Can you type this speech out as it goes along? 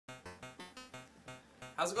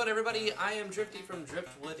How's it going, everybody? I am Drifty from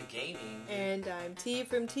Driftwood Gaming. And I'm T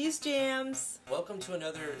from T's Jams. Welcome to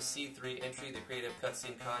another C3 entry, the Creative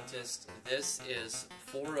Cutscene Contest. This is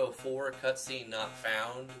 404 Cutscene Not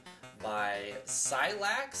Found by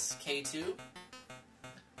Cylaxk2.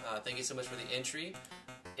 Thank you so much for the entry.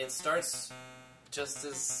 It starts just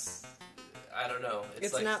as... I don't know.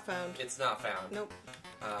 It's like, not found. It's not found. Nope.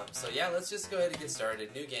 So yeah, let's just go ahead and get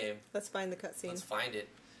started. New game. Let's find the cutscene. Let's find it.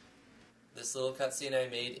 This little cutscene I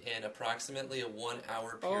made in approximately a 1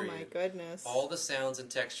 hour period. Oh my goodness. All the sounds and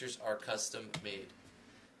textures are custom made.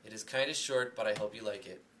 It is kind of short, but I hope you like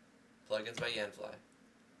it. Plugins by Yanfly.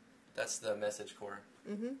 That's the message core.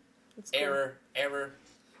 Mm-hmm. Error, error.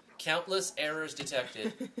 Countless errors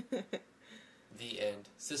detected. The end.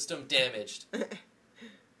 System damaged.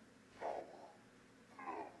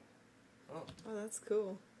 Oh, that's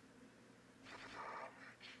cool.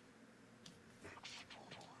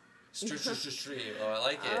 Oh, I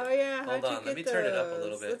like it. Oh, yeah. Hold on, let me turn it up a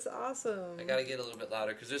little bit. That's awesome. I gotta get a little bit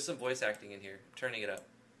louder, because there's some voice acting in here. I'm turning it up.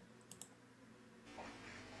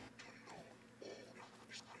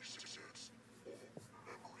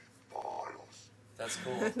 That's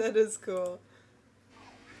cool. That is cool.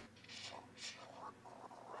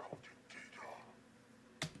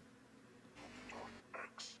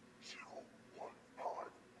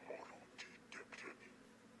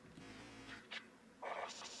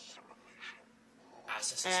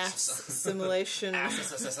 Assimilation. I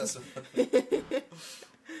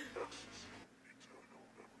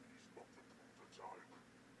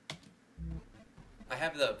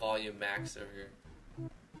have the volume max over here.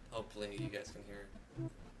 Hopefully you guys can hear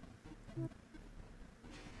it.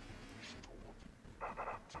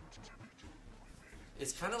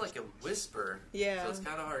 It's kind of like a whisper. Yeah. So it's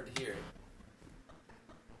kind of hard to hear.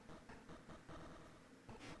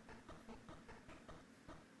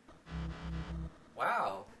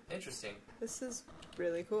 Wow, interesting. This is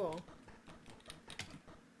really cool.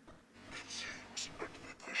 It seems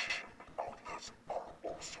expedition outlets are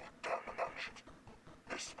also damaged.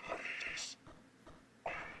 This place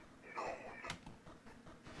unknown.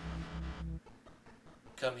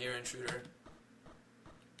 Come here, intruder.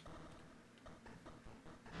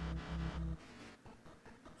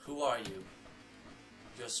 Who are you?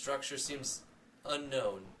 Your structure seems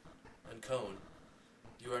unknown, uncone.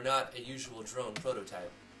 You are not a usual drone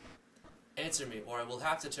prototype. Answer me, or I will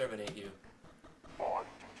have to terminate you. I do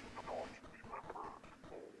not remember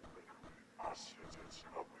all assets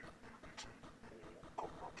have been deleted or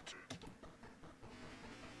corrupted.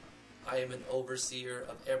 I am an overseer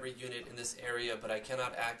of every unit in this area, but I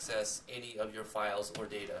cannot access any of your files or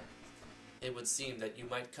data. It would seem that you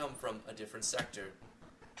might come from a different sector.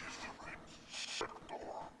 Different sector?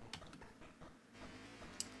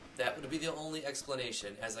 That would be the only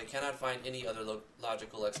explanation, as I cannot find any other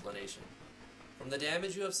logical explanation. From the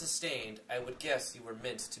damage you have sustained, I would guess you were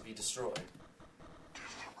meant to be destroyed.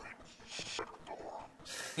 Different sector?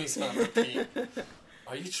 He's on repeat.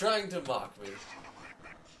 Are you trying to mock me?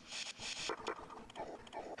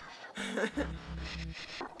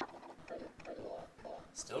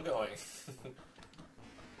 Still going.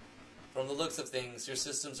 From the looks of things, your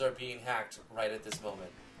systems are being hacked right at this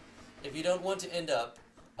moment. If you don't want to end up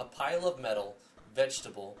a pile of metal,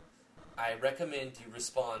 vegetable, I recommend you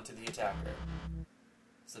respond to the attacker.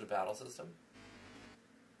 Is it a battle system?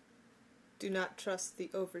 Do not trust the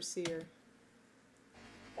overseer.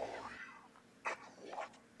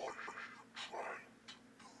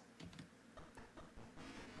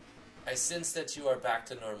 I sense that you are back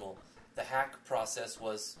to normal. The hack process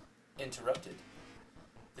was interrupted.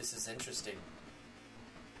 This is interesting.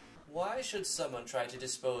 Why should someone try to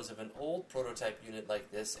dispose of an old prototype unit like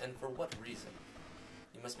this, and for what reason?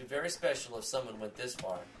 You must be very special if someone went this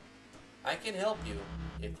far. I can help you,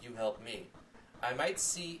 if you help me. I might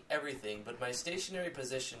see everything, but my stationary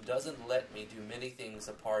position doesn't let me do many things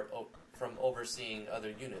apart from overseeing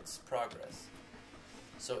other units' progress.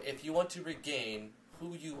 So if you want to regain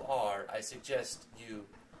who you are, I suggest you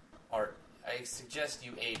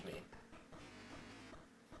aid me.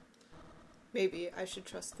 Maybe I should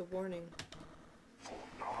trust the warning. For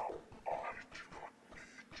now, I do not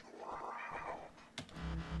need your help.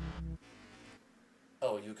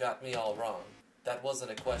 Oh, you got me all wrong. That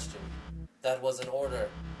wasn't a question. That was an order.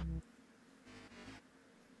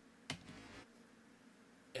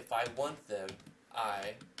 If I want them,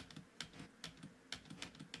 I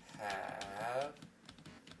have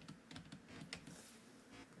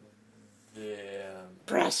them.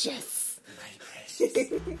 Precious! My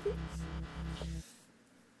precious.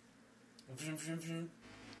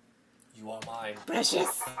 You are mine.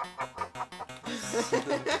 Precious!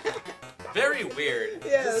 Very weird.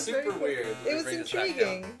 Yeah, it Just was super very cool. weird. It They was bring this back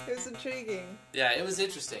intriguing. down. It was intriguing. Yeah, it was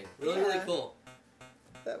interesting. Really, really Yeah. cool.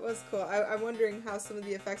 That was cool. I'm wondering how some of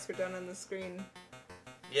the effects were done on the screen.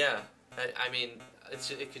 Yeah, I mean,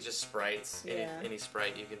 it could just sprites. Yeah. Any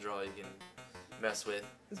sprite you can draw, you can mess with.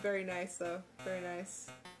 It's very nice, though. Very nice.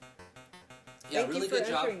 Yeah, Thank really you for good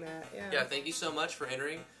job. entering that. Yeah. Yeah, thank you so much for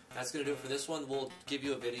entering. That's going to do it for this one. We'll give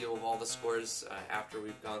you a video of all the scores after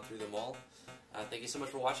we've gone through them all. Thank you so much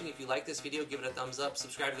for watching. If you like this video, give it a thumbs up.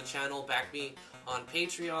 Subscribe to the channel. Back me on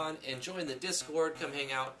Patreon. And join the Discord. Come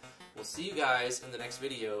hang out. We'll see you guys in the next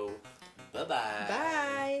video. Bye-bye.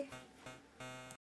 Bye.